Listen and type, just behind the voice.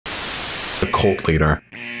the cult leader.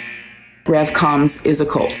 Revcoms is a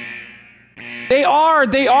cult. They are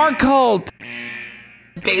cult.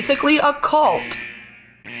 Basically a cult.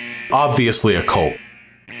 Obviously a cult.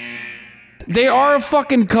 They are a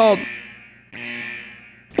fucking cult.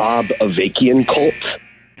 Bob Avakian cult.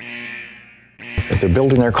 That they're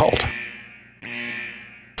building their cult.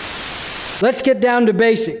 Let's get down to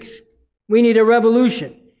basics. We need a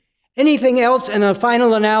revolution. Anything else in a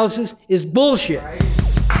final analysis is bullshit.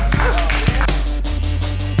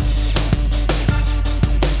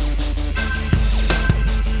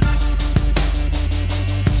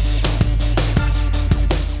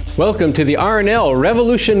 Welcome to the RNL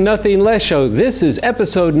Revolution Nothing Less Show. This is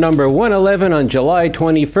episode number 111 on July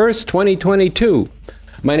 21st, 2022.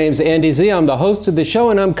 My name's Andy Zee. I'm the host of the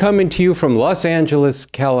show, and I'm coming to you from Los Angeles,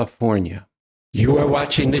 California. You are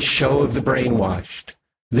watching the show of the brainwashed,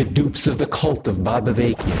 the dupes of the cult of Bob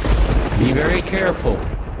Avakian. Be very careful.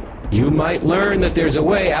 You might learn that there's a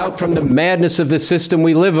way out from the madness of the system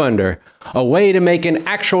we live under, a way to make an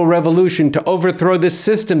actual revolution to overthrow this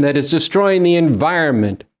system that is destroying the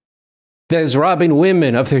environment, that is robbing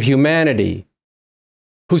women of their humanity,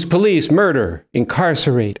 whose police murder,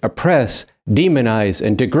 incarcerate, oppress, demonize,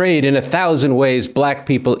 and degrade in 1,000 ways black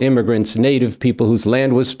people, immigrants, native people whose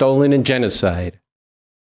land was stolen in genocide.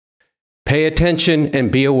 Pay attention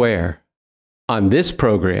and be aware. On this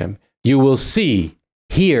program, you will see,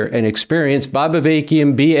 hear, and experience Bob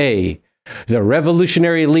Avakian, B.A., the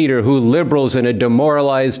revolutionary leader who liberals and a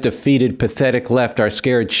demoralized, defeated, pathetic left are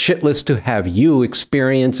scared shitless to have you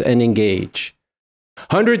experience and engage.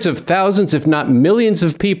 Hundreds of thousands, if not millions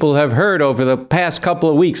of people have heard over the past couple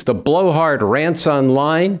of weeks the blowhard rants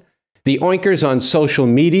online, the oinkers on social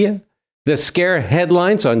media, the scare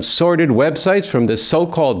headlines on sordid websites from the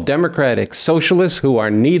so-called democratic socialists who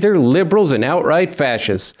are neither liberals and outright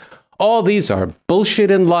fascists. All these are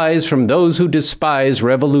bullshit and lies from those who despise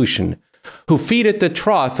revolution, who feed at the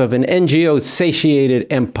trough of an NGO-satiated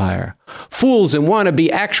empire. Fools and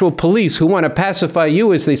wannabe actual police who want to pacify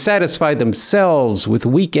you as they satisfy themselves with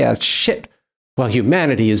weak-ass shit while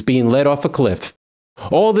humanity is being led off a cliff.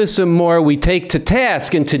 All this and more we take to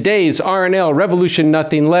task in today's RNL Revolution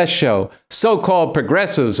Nothing Less show. So-called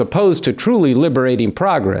progressives opposed to truly liberating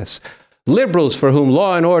progress. Liberals for whom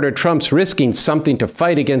law and order trumps risking something to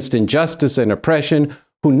fight against injustice and oppression,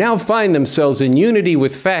 who now find themselves in unity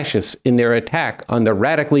with fascists in their attack on the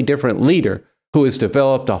radically different leader who has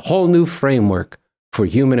developed a whole new framework for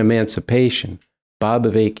human emancipation, Bob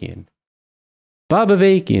Avakian. Bob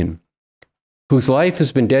Avakian, whose life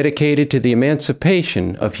has been dedicated to the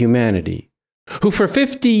emancipation of humanity, who for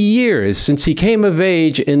 50 years, since he came of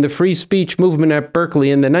age in the free speech movement at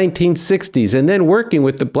Berkeley in the 1960s, and then working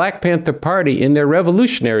with the Black Panther Party in their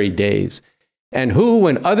revolutionary days, and who,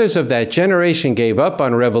 when others of that generation gave up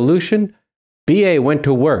on revolution, B.A. went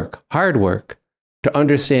to work, hard work, to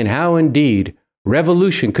understand how indeed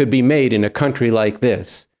revolution could be made in a country like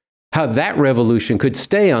this, how that revolution could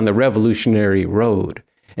stay on the revolutionary road,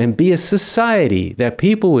 and be a society that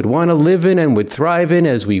people would want to live in and would thrive in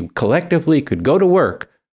as we collectively could go to work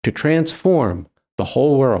to transform the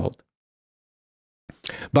whole world.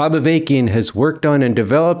 Bob Avakian has worked on and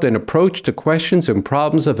developed an approach to questions and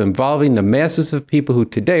problems of involving the masses of people who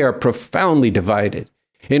today are profoundly divided,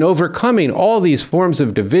 in overcoming all these forms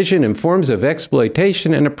of division and forms of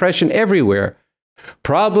exploitation and oppression everywhere,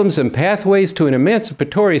 problems and pathways to an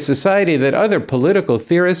emancipatory society that other political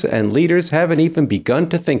theorists and leaders haven't even begun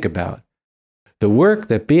to think about. The work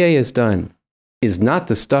that B.A. has done is not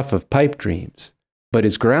the stuff of pipe dreams, but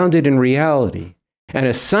is grounded in reality, and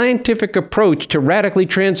a scientific approach to radically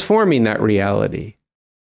transforming that reality.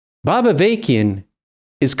 Bob Avakian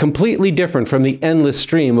is completely different from the endless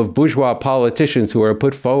stream of bourgeois politicians who are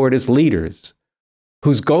put forward as leaders,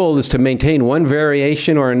 whose goal is to maintain one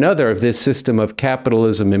variation or another of this system of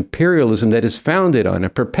capitalism, imperialism that is founded on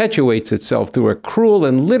and perpetuates itself through a cruel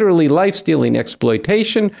and literally life-stealing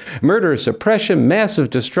exploitation, murderous oppression, massive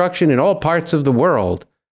destruction in all parts of the world.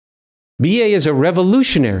 B.A. is a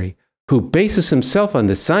revolutionary who bases himself on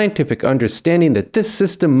the scientific understanding that this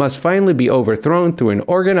system must finally be overthrown through an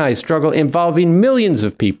organized struggle involving millions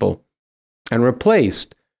of people and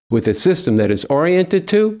replaced with a system that is oriented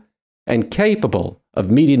to and capable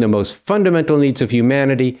of meeting the most fundamental needs of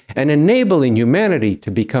humanity and enabling humanity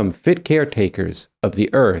to become fit caretakers of the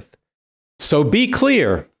earth. So be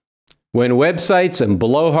clear. When websites and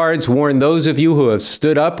blowhards warn those of you who have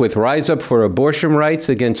stood up with Rise Up for abortion rights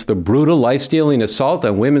against the brutal life-stealing assault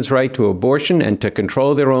on women's right to abortion and to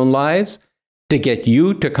control their own lives, to get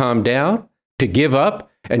you to calm down, to give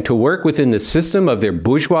up, and to work within the system of their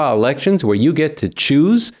bourgeois elections where you get to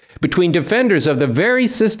choose between defenders of the very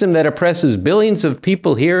system that oppresses billions of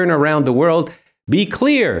people here and around the world, be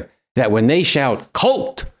clear that when they shout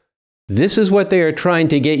cult, this is what they are trying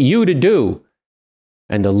to get you to do.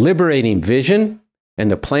 And the liberating vision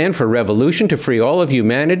and the plan for revolution to free all of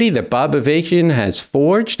humanity that Bob Avakian has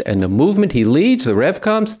forged and the movement he leads, the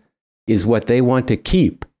Revcoms, is what they want to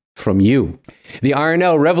keep from you. The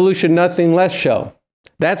RNL Revolution Nothing Less show.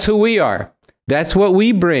 That's who we are. That's what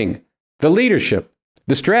we bring. The leadership,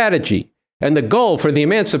 the strategy, and the goal for the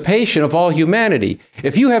emancipation of all humanity.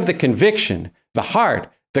 If you have the conviction, the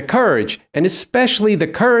heart, the courage, and especially the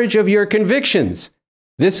courage of your convictions,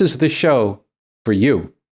 this is the show for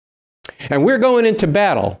you. And we're going into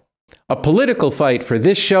battle, a political fight for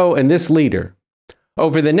this show and this leader.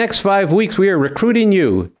 Over the next 5 weeks, we are recruiting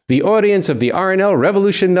you, the audience of the RNL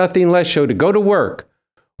Revolution Nothing Less show, to go to work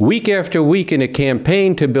week after week in a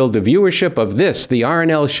campaign to build the viewership of this, the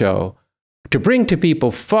RNL show, to bring to people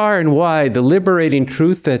far and wide the liberating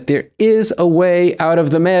truth that there is a way out of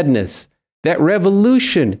the madness, that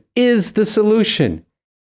revolution is the solution.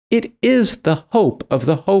 It is the hope of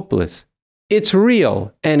the hopeless. It's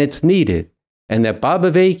real and it's needed, and that Bob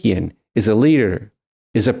Avakian is a leader,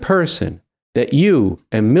 is a person that you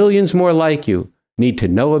and millions more like you need to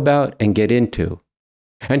know about and get into.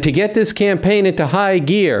 And to get this campaign into high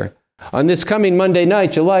gear, on this coming Monday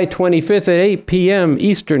night, July 25th at 8 p.m.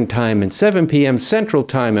 Eastern Time and 7 p.m. Central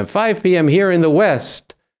Time and 5 p.m. here in the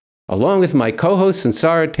West, along with my co-host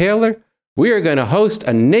Sunsara Taylor, we are going to host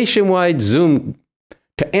a nationwide Zoom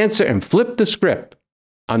to answer and flip the script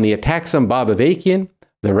on the attacks on Bob Avakian,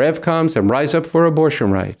 the Revcoms, and Rise Up for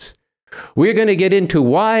Abortion Rights. We're going to get into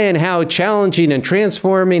why and how challenging and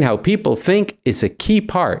transforming how people think is a key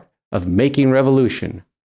part of making revolution.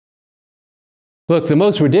 Look, the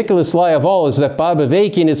most ridiculous lie of all is that Bob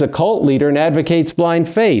Avakian is a cult leader and advocates blind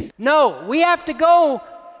faith. No, we have to go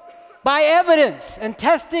by evidence and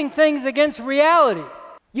testing things against reality.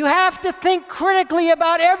 You have to think critically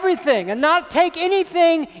about everything and not take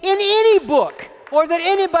anything in any book or that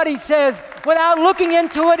anybody says without looking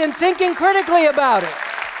into it and thinking critically about it.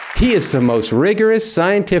 He is the most rigorous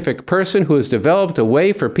scientific person who has developed a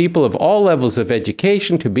way for people of all levels of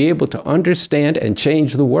education to be able to understand and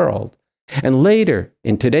change the world. And later,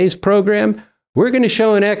 in today's program, we're going to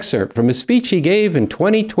show an excerpt from a speech he gave in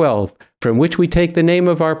 2012, from which we take the name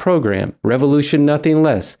of our program, Revolution Nothing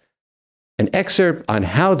Less. An excerpt on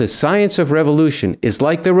how the science of revolution is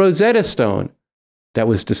like the Rosetta Stone that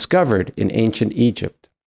was discovered in ancient Egypt.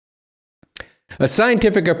 A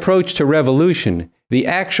scientific approach to revolution, the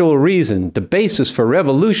actual reason, the basis for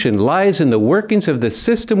revolution, lies in the workings of the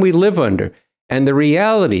system we live under and the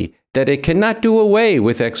reality that it cannot do away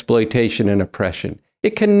with exploitation and oppression.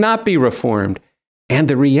 It cannot be reformed, and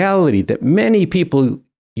the reality that many people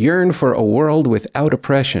yearn for a world without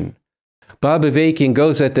oppression. Bob Avakian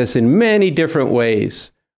goes at this in many different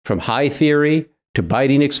ways, from high theory to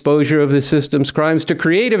biting exposure of the system's crimes to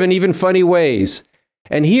creative and even funny ways.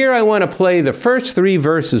 And here I want to play the first 3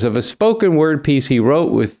 verses of a spoken word piece he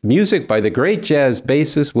wrote with music by the great jazz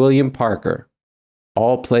bassist William Parker,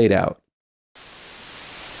 all played out.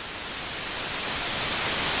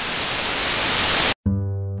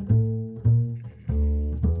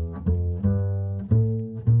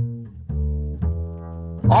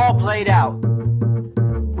 All played out.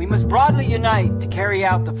 We must broadly unite to carry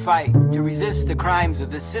out the fight, to resist the crimes of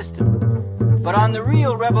this system. But on the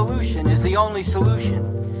real revolution is the only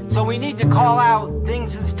solution. So we need to call out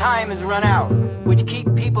things whose time has run out, which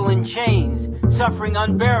keep people in chains, suffering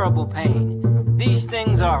unbearable pain. These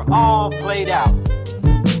things are all played out.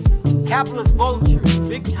 Capitalist vultures,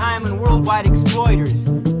 big-time and worldwide exploiters,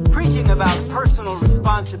 preaching about personal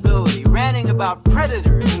responsibility, ranting about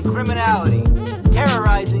predators and criminality,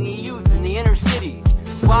 terrorizing the youth in the inner cities,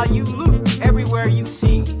 while you loot everywhere you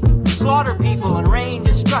see, slaughter people and rain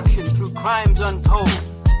destruction through crimes untold,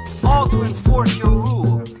 all to enforce your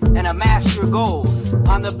rule and amass your gold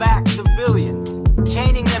on the backs of billions,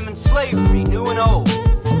 chaining them in slavery, new and old.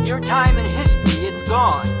 Your time in history, it's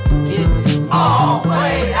gone. It's all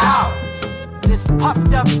played out. This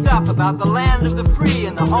puffed up stuff about the land of the free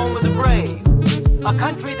and the home of the brave, a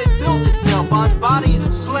country that built itself on bodies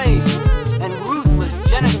of slaves and ruthless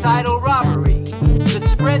genocidal robbery, that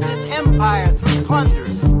spreads its empire through plunder,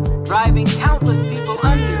 driving countless people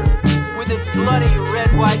under with its bloody red,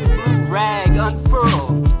 white, blue rag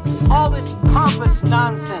unfurled. All this pompous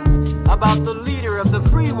nonsense about the leader of the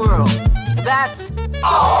free world, that's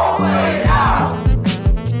all played out.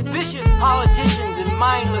 Vicious politicians and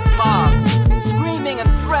mindless mobs, screaming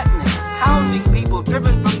and threatening, hounding people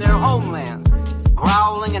driven from their homelands,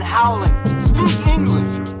 growling and howling, speak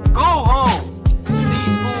English, go home.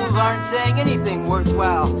 These fools saying anything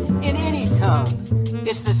worthwhile in any tongue.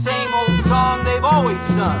 It's the same old song they've always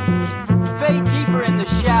sung. Fade deeper in the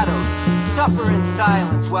shadows, suffer in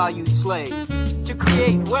silence while you slave. To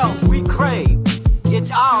create wealth we crave.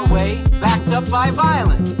 It's our way, backed up by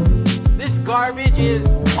violence. This garbage is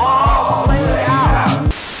all played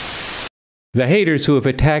out. The haters who have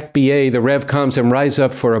attacked BA, the Revcoms, and Rise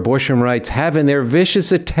Up for Abortion Rights have, in their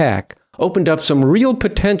vicious attack, opened up some real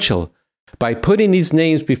potential by putting these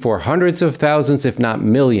names before hundreds of thousands, if not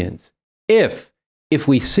millions. If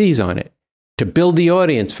we seize on it, to build the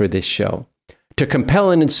audience for this show, to compel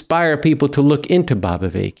and inspire people to look into Bob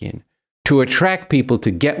Avakian, to attract people to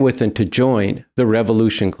get with and to join the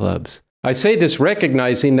revolution clubs. I say this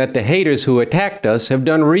recognizing that the haters who attacked us have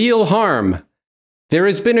done real harm. There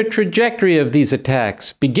has been a trajectory of these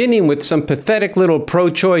attacks, beginning with some pathetic little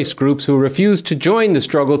pro-choice groups who refused to join the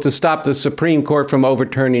struggle to stop the Supreme Court from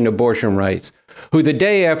overturning abortion rights, who the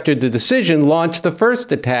day after the decision launched the first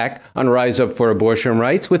attack on Rise Up for Abortion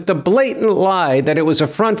Rights with the blatant lie that it was a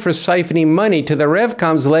front for siphoning money to the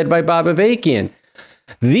Revcoms led by Bob Avakian.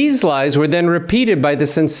 These lies were then repeated by the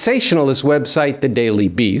sensationalist website The Daily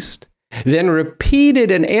Beast, then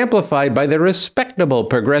repeated and amplified by the respectable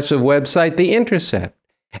progressive website The Intercept,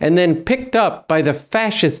 and then picked up by the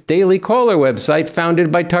fascist Daily Caller website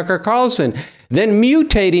founded by Tucker Carlson, then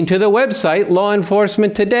mutating to the website Law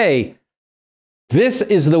Enforcement Today. This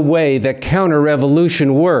is the way that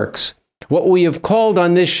counter-revolution works, what we have called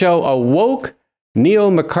on this show a woke,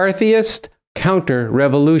 neo-McCarthyist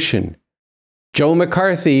counter-revolution. Joe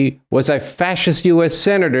McCarthy was a fascist U.S.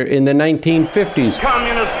 senator in the 1950s.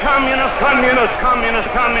 Communist, communist, communist, communist,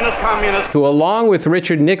 communist, communist. Who, along with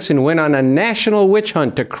Richard Nixon, went on a national witch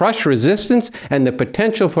hunt to crush resistance and the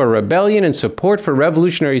potential for rebellion and support for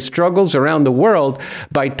revolutionary struggles around the world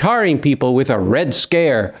by tarring people with a Red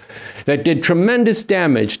Scare that did tremendous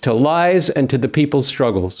damage to lives and to the people's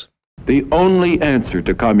struggles. The only answer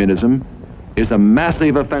to communism is a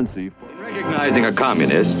massive offensive. Recognizing a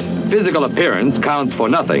communist, physical appearance counts for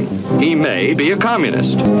nothing. He may be a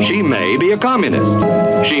communist. She may be a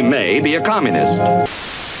communist. She may be a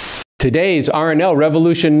communist. Today's RNL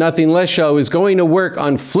Revolution Nothing Less show is going to work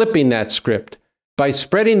on flipping that script by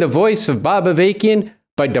spreading the voice of Bob Avakian,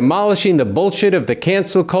 by demolishing the bullshit of the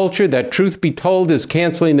cancel culture that, truth be told, is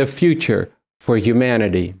canceling the future for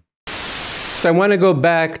humanity. I want to go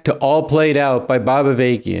back to All Played Out by Bob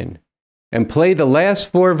Avakian and play the last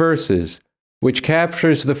 4 verses, which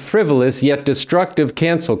captures the frivolous yet destructive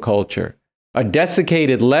cancel culture, a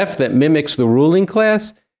desiccated left that mimics the ruling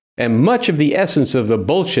class, and much of the essence of the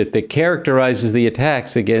bullshit that characterizes the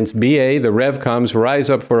attacks against BA, the Revcoms, Rise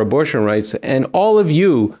Up for Abortion Rights, and all of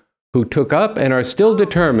you who took up and are still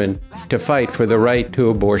determined to fight for the right to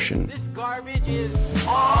abortion. This garbage is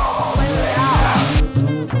all played out.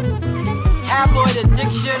 Tabloid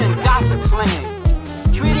addiction and gossip slinging.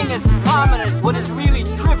 Treating as prominent what is really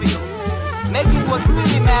trivial, making what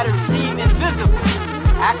really matters seem invisible,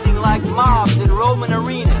 acting like mobs in Roman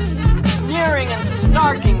arenas, sneering and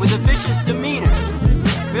snarking with a vicious demeanor,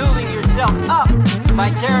 building yourself up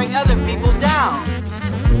by tearing other people down.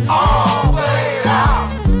 All played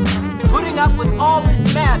out! Putting up with all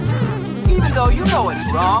this madness, even though you know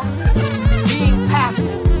it's wrong. Being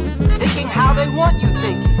passive, thinking how they want you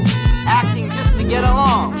thinking, acting just to get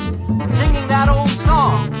along. Singing that old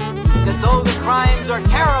song, that though the crimes are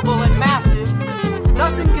terrible and massive,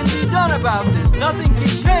 nothing can be done about this, nothing can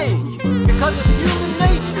change, because of human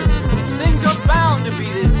nature, things are bound to be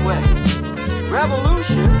this way.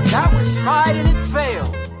 Revolution, that was tried and it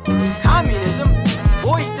failed. Communism,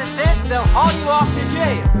 voice dissent, they'll haul you off to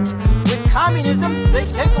jail. With communism, they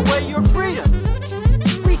take away your freedom.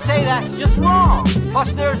 We say that's just wrong,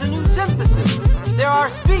 plus there's a new synthesis. There are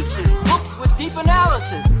speeches, books with deep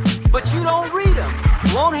analysis, but you don't read them,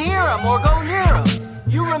 won't hear them or go near them.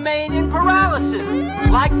 You remain in paralysis.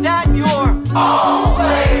 Like that, you're all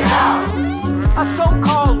played out. A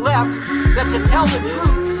so-called left that, to tell the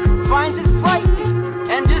truth, finds it frightening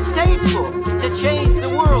and distasteful to change the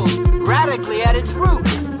world radically at its root.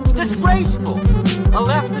 Disgraceful. A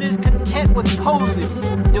left that is content with posing,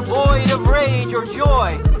 devoid of rage or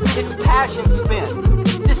joy, its passion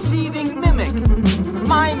spent, deceiving mimic,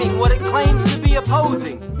 miming what it claims to be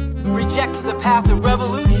opposing. Rejects the path of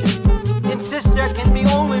revolution, insists there can be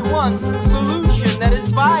only one solution that is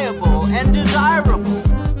viable and desirable.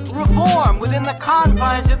 Reform within the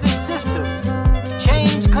confines of this system,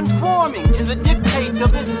 change conforming to the dictates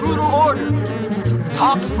of this brutal order.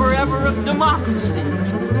 Talks forever of democracy,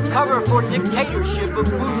 cover for dictatorship of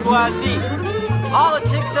bourgeoisie.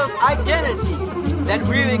 Politics of identity that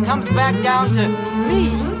really comes back down to me.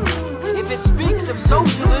 If If it speaks of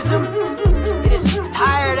socialism, it is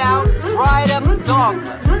tired out, dried up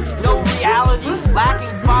dogma. No reality, lacking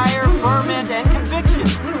fire, ferment, and conviction.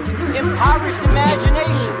 Impoverished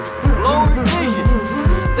imagination, lowered vision.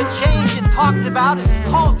 The change it talks about is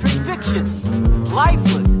paltry fiction.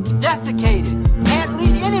 Lifeless, desiccated, can't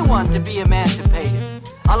lead anyone to be emancipated.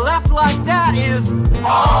 A left like that is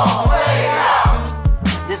all laid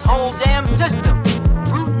out. This whole damn system,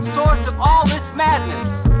 root and source of all this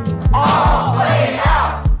madness, all laid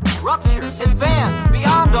out. Rupture, advance,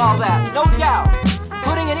 beyond all that, no doubt.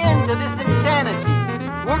 Putting an end to this insanity.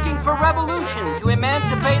 Working for revolution to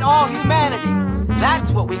emancipate all humanity.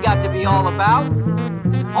 That's what we got to be all about.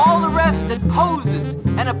 All the rest that poses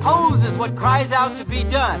and opposes what cries out to be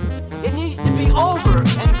done. It needs